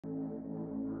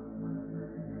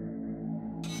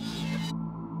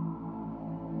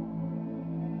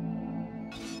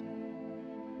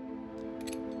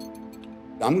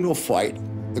I'm going to fight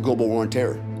the global war on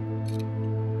terror.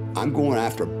 I'm going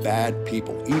after bad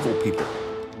people, evil people.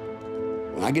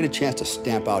 When I get a chance to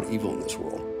stamp out evil in this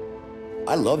world,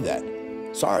 I love that.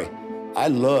 Sorry, I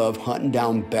love hunting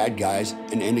down bad guys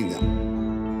and ending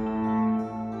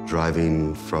them.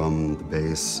 Driving from the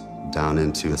base down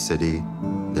into a city,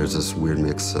 there's this weird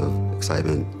mix of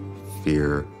excitement,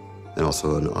 fear, and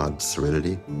also an odd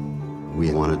serenity.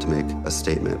 We wanted to make a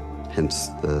statement, hence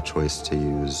the choice to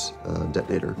use a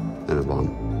detonator and a bomb.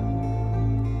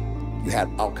 You had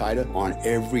Al-Qaeda on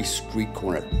every street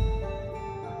corner.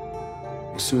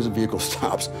 As soon as the vehicle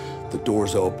stops, the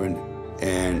doors open,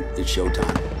 and it's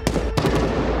showtime.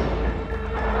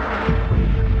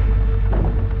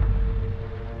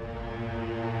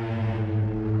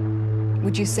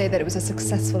 Would you say that it was a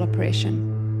successful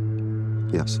operation?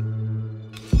 Yes.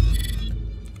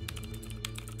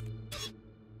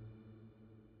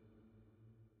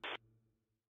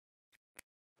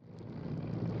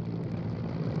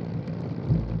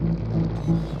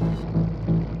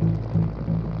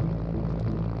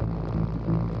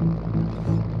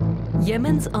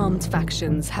 Yemen's armed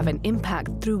factions have an impact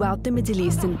throughout the Middle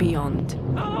East and beyond,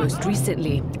 most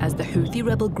recently as the Houthi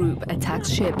rebel group attacks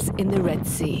ships in the Red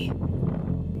Sea.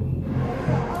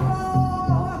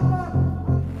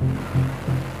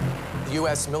 The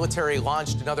U.S. military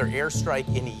launched another airstrike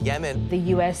in Yemen. The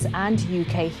U.S. and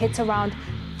U.K. hit around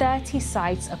 30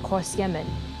 sites across Yemen.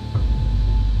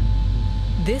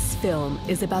 This film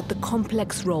is about the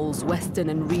complex roles Western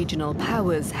and regional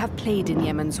powers have played in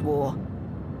Yemen's war.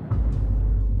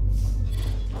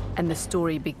 And the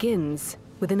story begins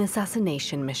with an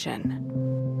assassination mission.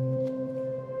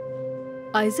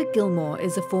 Isaac Gilmore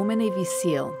is a former Navy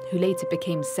SEAL who later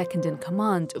became second in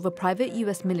command of a private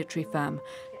US military firm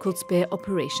called Spear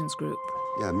Operations Group.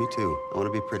 Yeah, me too. I want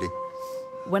to be pretty.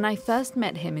 When I first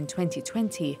met him in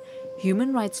 2020,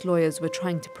 human rights lawyers were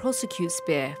trying to prosecute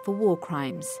Spear for war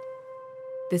crimes.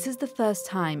 This is the first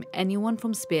time anyone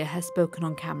from Spear has spoken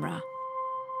on camera.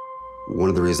 One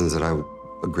of the reasons that I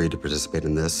agreed to participate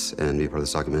in this and be part of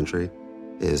this documentary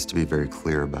is to be very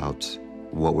clear about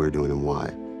what we're doing and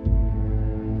why.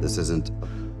 This isn't,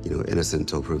 innocent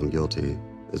until proven guilty.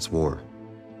 It's war.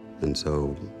 And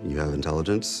so you have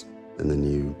intelligence, and then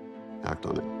you act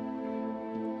on it.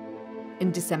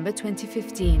 In December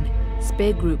 2015,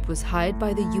 Spear Group was hired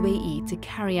by the UAE to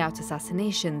carry out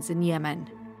assassinations in Yemen.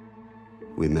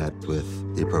 We met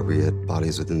with the appropriate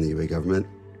bodies within the UAE government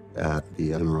at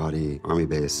the Emirati army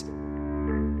base.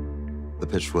 The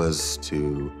pitch was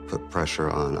to put pressure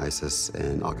on ISIS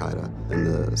and Al-Qaeda in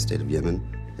the state of Yemen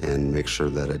and make sure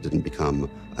that it didn't become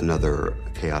another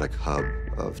chaotic hub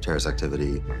of terrorist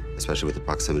activity, especially with the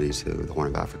proximity to the Horn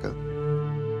of Africa.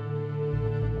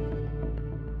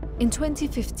 In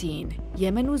 2015,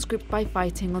 Yemen was gripped by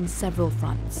fighting on several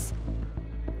fronts.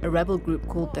 A rebel group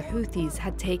called the Houthis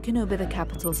had taken over the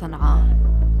capital Sana'a.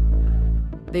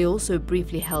 They also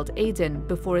briefly held Aden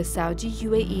before a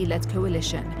Saudi-UAE-led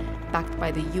coalition, backed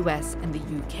by the US and the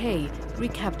UK,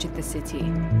 recaptured the city.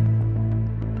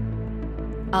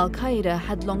 Al-Qaeda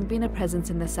had long been a presence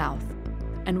in the south,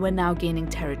 and were now gaining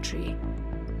territory.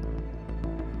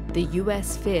 The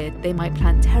US feared they might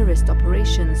plan terrorist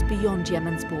operations beyond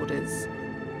Yemen's borders.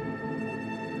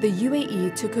 The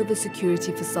UAE took over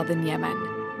security for southern Yemen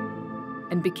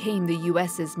and became the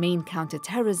US's main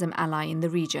counter-terrorism ally in the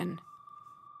region.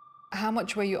 How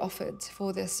much were you offered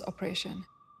for this operation?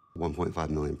 $1.5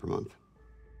 million per month.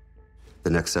 The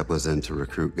next step was then to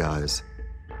recruit guys.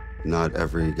 Not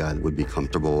every guy would be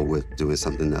comfortable with doing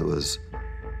something that was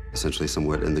essentially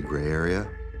somewhat in the gray area.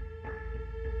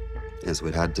 And so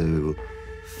we had to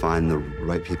find the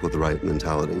right people with the right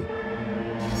mentality.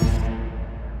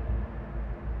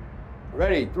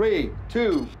 Ready, 3,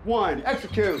 2, 1,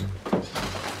 execute.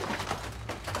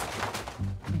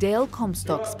 Dale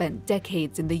Comstock spent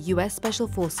decades in the US Special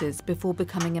Forces before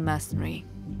becoming a mercenary.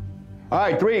 All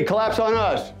right, 3, collapse on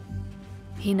us.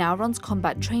 He now runs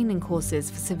combat training courses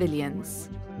for civilians.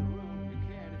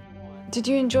 Did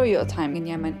you enjoy your time in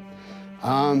Yemen?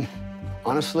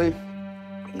 Honestly,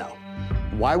 no.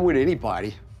 Why would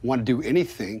anybody want to do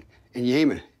anything in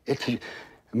Yemen?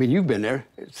 You've been there.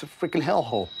 It's a freaking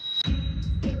hellhole.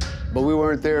 But we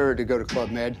weren't there to go to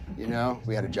Club Med,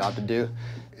 We had a job to do,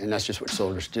 and that's just what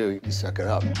soldiers do. You suck it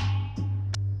up.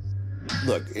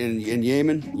 Look, in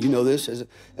Yemen, you know this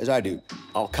as I do,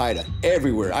 Al-Qaeda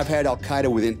everywhere. I've had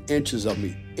Al-Qaeda within inches of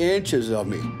me,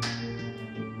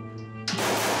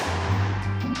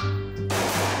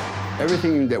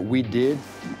 Everything that we did,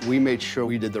 we made sure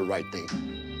we did the right thing.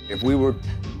 If we were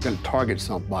going to target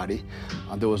somebody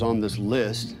that was on this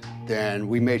list, then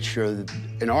we made sure that,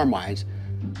 in our minds,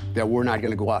 that we're not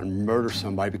going to go out and murder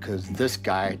somebody because this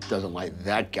guy doesn't like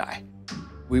that guy.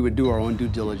 We would do our own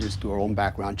due diligence, do our own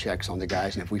background checks on the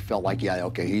guys, and if we felt like, yeah,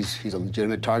 okay, he's a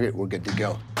legitimate target, we're good to go.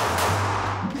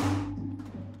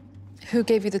 Who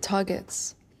gave you the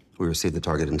targets? We received the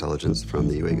target intelligence from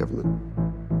the UAE government.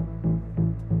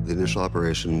 The initial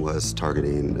operation was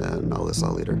targeting an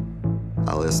al-Islah leader.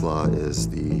 Al-Islah is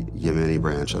the Yemeni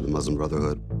branch of the Muslim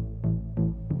Brotherhood.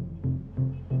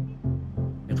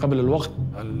 قبل الوقت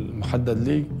المحدد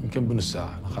لي يمكن بنص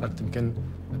ساعة، أنا خرجت يمكن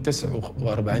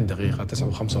 49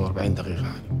 دقيقة 45 دقيقة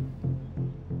يعني.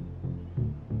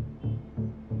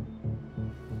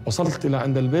 وصلت إلى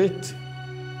عند البيت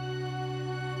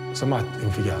سمعت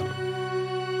انفجار.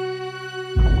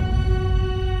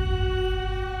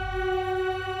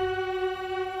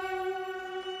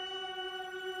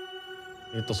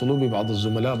 يتصلوا بي بعض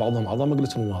الزملاء بعضهم أعضاء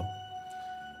مجلس النواب.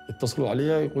 يتصلوا علي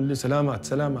يقول لي سلامات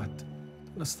سلامات.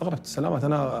 أنا استغربت سلامات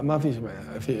أنا ما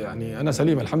في يعني أنا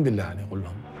سليم الحمد لله يعني أقول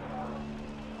لهم.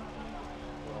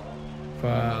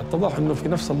 فاتضح إنه في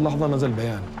نفس اللحظة نزل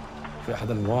بيان في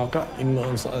أحد المواقع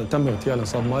إنه تم اغتيال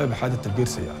إنصاب مائي بحادث تفجير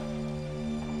سيارة.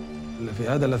 في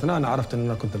هذا الأثناء أنا عرفت إن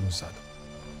أنا كنت المساعد.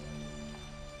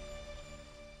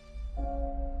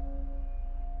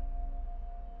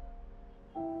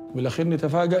 بالأخير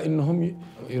نتفاجأ إنهم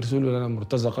يرسلوا لنا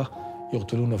مرتزقة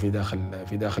يقتلونا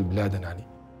في داخل بلادنا يعني.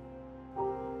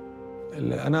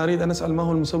 أنا أريد أن أسأل ما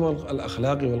هو المسوى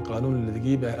الأخلاقي والقانون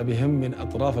الذي بهم من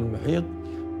أطراف المحيط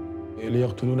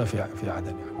ليقتلونا في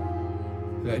عدن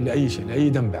يعني. لأي شيء لأي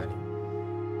ذنب يعني.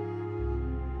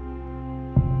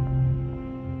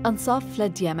 Ansaf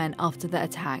fled Yemen after the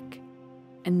attack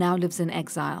and now lives in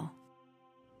exile.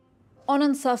 On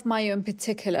Ansaf Mayo in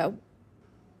particular,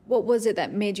 what was it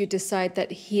that made you decide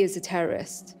that he is a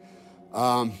terrorist?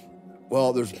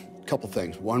 Well, there's a couple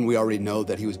things. One, we already know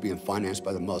that he was being financed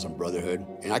by the Muslim Brotherhood,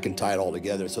 and I can tie it all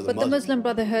together. So But the Muslim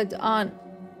Brotherhood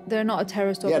they're not a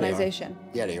terrorist organization.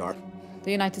 Yeah, they are.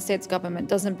 The United States government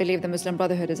doesn't believe the Muslim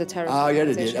Brotherhood is a terrorist Yeah,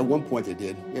 organization. they did. At one point they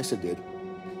did. Yes, it did.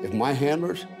 If my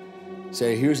handlers say,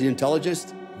 here's the intelligence,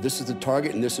 this is the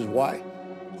target, and this is why,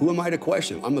 who am I to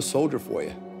question? I'm a soldier for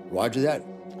you. Roger that.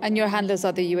 And your handlers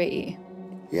are the UAE?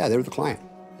 Yeah, they're the client.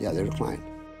 Yeah, they're the client.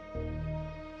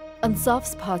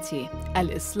 Ansaf's party,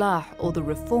 Al-Islah, or the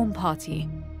Reform Party,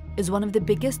 is one of the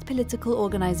biggest political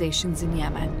organizations in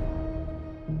Yemen.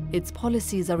 Its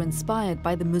policies are inspired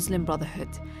by the Muslim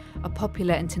Brotherhood, a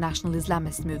popular international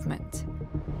Islamist movement.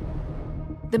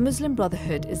 The Muslim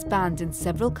Brotherhood is banned in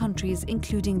several countries,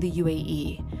 including the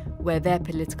UAE, where their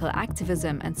political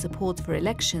activism and support for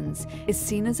elections is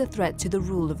seen as a threat to the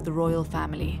rule of the royal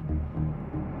family.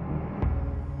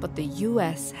 But the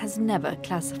US has never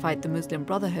classified the Muslim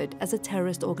Brotherhood as a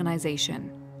terrorist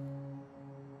organization.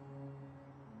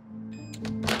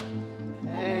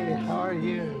 Hey, how are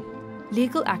you?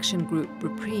 Legal action group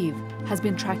Reprieve has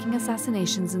been tracking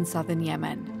assassinations in southern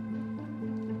Yemen.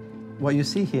 What you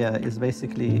see here is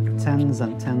basically tens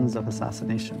and tens of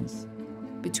assassinations.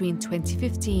 Between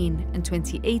 2015 and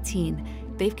 2018,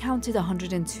 they've counted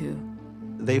 102.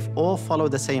 They've all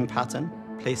followed the same pattern,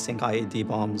 placing IED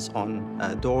bombs on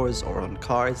doors or on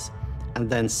cars, and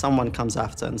then someone comes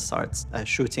after and starts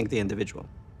shooting the individual.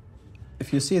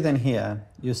 If you see then here,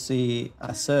 you see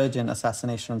a surge in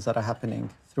assassinations that are happening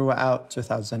throughout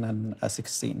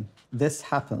 2016. This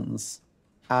happens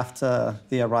after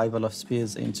the arrival of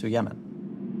Spears into Yemen.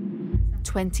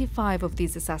 25 of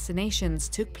these assassinations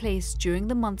took place during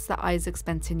the months that Isaac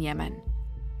spent in Yemen.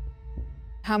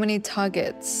 How many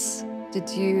targets did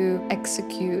you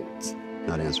execute?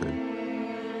 Not answering.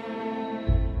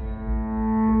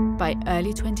 By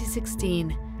early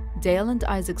 2016, Dale and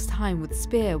Isaac's time with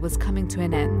Spear was coming to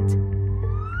an end.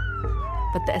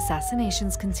 But the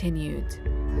assassinations continued.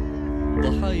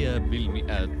 ضحايا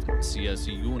بالمئات،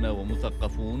 سياسيون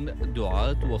ومثقفون،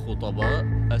 دعاة وخطباء،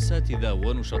 أساتذة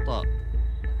ونشطاء.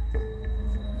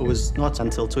 It was not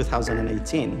until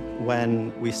 2018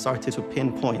 when we started to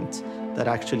pinpoint that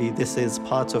actually this is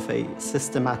part of a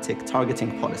systematic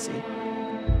targeting policy.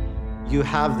 You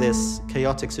have this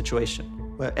chaotic situation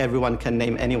where everyone can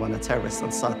name anyone a terrorist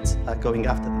and start going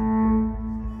after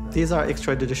them. These are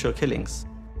extrajudicial killings.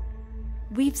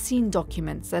 We've seen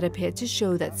documents that appear to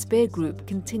show that Spear Group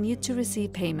continued to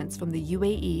receive payments from the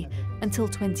UAE until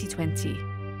 2020.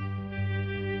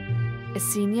 A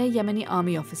senior Yemeni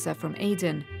army officer from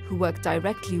Aden, who worked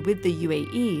directly with the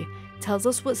UAE, tells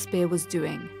us what Spear was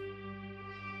doing.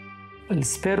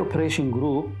 السبير اوبريشن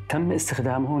جروب تم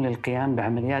استخدامه للقيام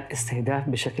بعمليات استهداف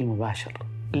بشكل مباشر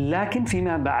لكن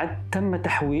فيما بعد تم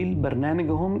تحويل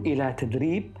برنامجهم إلى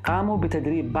تدريب. قاموا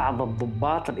بتدريب بعض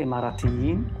الضباط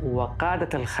الإماراتيين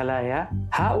وقادة الخلايا.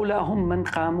 هؤلاء هم من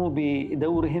قاموا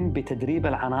بدورهم بتدريب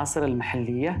العناصر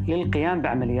المحلية للقيام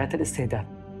بعمليات الاستهداف.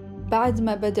 بعد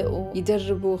ما بدأوا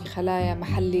يدربوا خلايا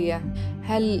محلية،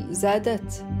 هل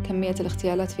زادت كمية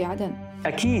الاغتيالات في عدن؟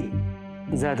 أكيد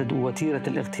زادت وتيرة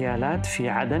الاغتيالات في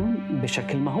عدن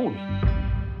بشكل مهول.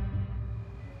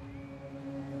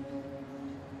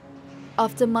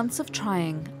 After months of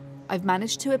trying, I've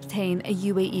managed to obtain a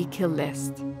UAE kill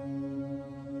list.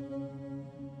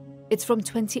 It's from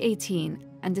 2018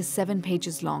 and is 7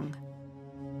 pages long.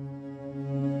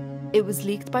 It was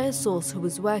leaked by a source who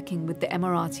was working with the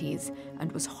Emiratis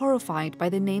and was horrified by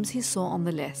the names he saw on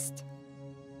the list.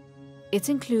 It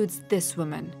includes this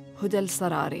woman, Huda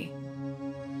al-Sarari.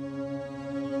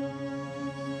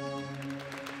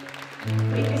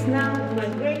 It is now my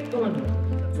great honor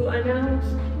to announce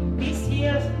this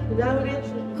year's laureate.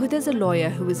 Huda's a lawyer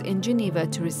who was in Geneva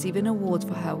to receive an award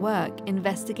for her work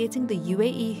investigating the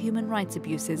UAE human rights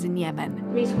abuses in Yemen.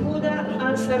 Ms. Huda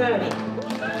al-Sarari.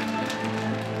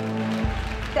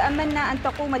 تأملنا أن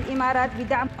تقوم الإمارات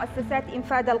بدعم مؤسسات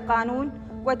إنفاذ القانون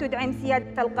وتدعم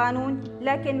سيادة القانون،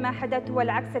 لكن ما حدث هو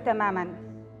العكس تماماً.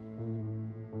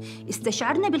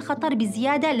 استشعرنا بالخطر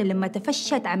بزيادة لما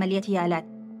تفشت عملية اغتيالات.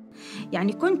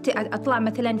 يعني كنت أطلع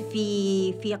مثلاً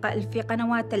في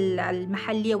قنوات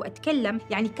المحلية وأتكلم،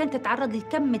 يعني كنت أتعرض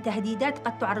لكم تهديدات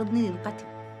قد تعرضني للقتل.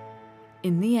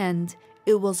 In the end,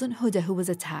 it wasn't Huda who was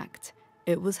attacked,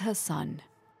 it was her son.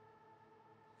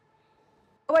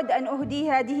 أود أن أهدي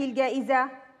هذه الجائزة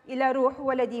إلى روح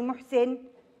ولدي محسن.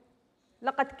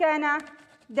 لقد كان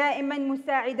دائماً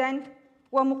مساعداً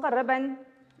ومقرباً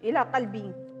إلى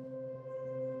قلبي.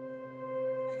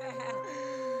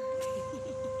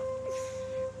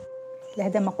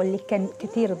 لهذا ما أقول لك كان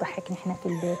كثير ضحكنا إحنا في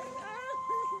البيت.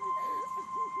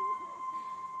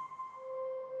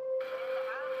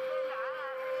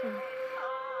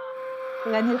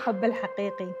 غني الحب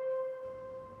الحقيقي.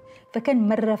 فكان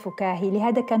مرة فكاهي،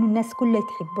 لهذا كانوا الناس كلها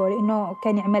تحبه لأنه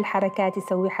كان يعمل حركات،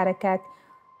 يسوي حركات.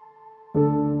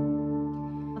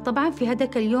 طبعاً في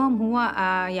هذاك اليوم هو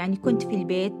يعني كنت في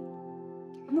البيت.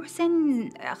 محسن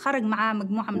خرج مع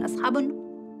مجموعة من أصحابه.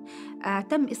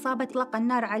 تم إصابة إطلاق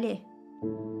النار عليه.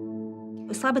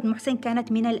 إصابة محسن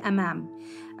كانت من الأمام.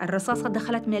 الرصاصة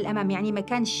دخلت من الأمام، يعني ما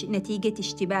كانش نتيجة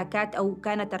اشتباكات أو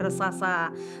كانت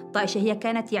الرصاصة طائشة، هي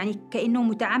كانت يعني كأنه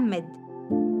متعمد.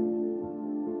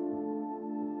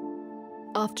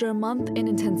 After a month in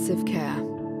intensive care,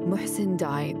 Muhsin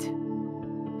died.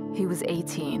 He was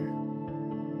 18.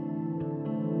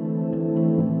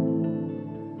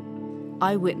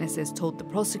 Eyewitnesses told the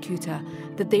prosecutor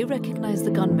that they recognized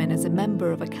the gunman as a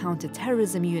member of a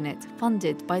counter-terrorism unit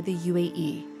funded by the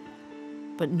UAE,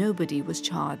 but nobody was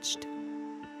charged.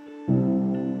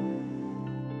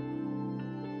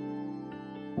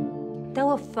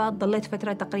 توفى. ضليت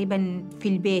فترة تقريباً في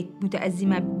البيت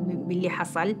متأزمة باللي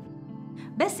حصل،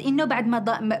 بس إنه بعد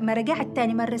ما رجعت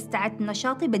تاني مرة استعدت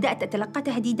نشاطي، بدأت أتلقى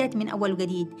تهديدات من أول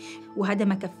وجديد. وهذا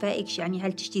ما كفائكش، يعني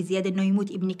هل تشتي زيادة إنه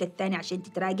يموت ابنك الثاني عشان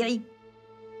تتراجعي؟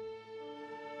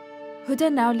 Huda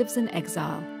now lives in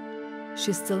exile.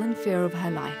 She's still in fear of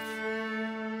her life.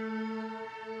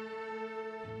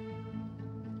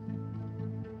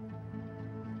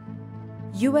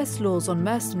 US laws on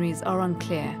mercenaries are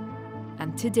unclear, and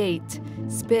to date,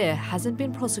 Spear hasn't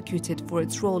been prosecuted for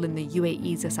its role in the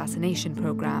UAE's assassination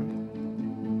program.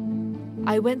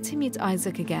 I went to meet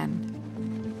Isaac again.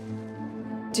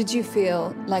 Did you feel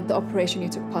like the operation you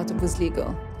took part of was legal?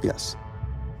 Yes.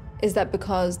 Is that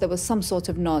because there was some sort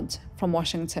of nod from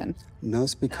Washington? No,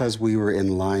 it's because we were in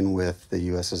line with the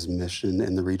US's mission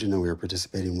in the region and we were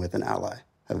participating with an ally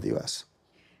of the US.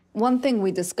 One thing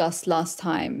we discussed last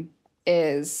time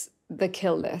is the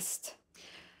kill list.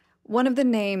 One of the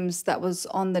names that was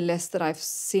on the list that I've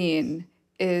seen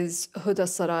is Huda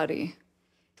Sarari,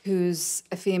 who's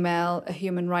a female, a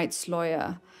human rights lawyer.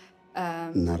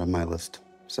 Not on my list.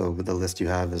 So the list you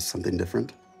have is something different?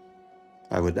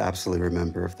 I would absolutely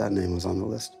remember if that name was on the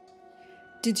list.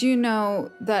 Did you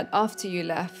know that after you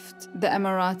left, the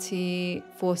Emirati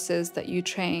forces that you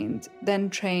trained then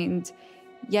trained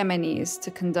Yemenis to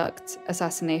conduct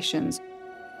assassinations?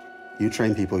 You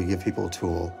train people, you give people a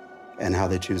tool, and how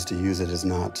they choose to use it is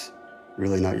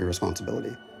really not your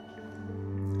responsibility.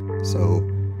 So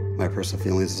my personal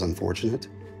feelings is unfortunate,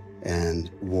 and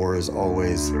war is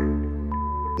always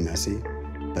messy.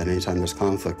 But anytime there's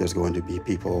conflict, there's going to be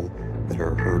people that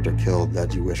are hurt or killed that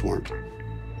you wish weren't.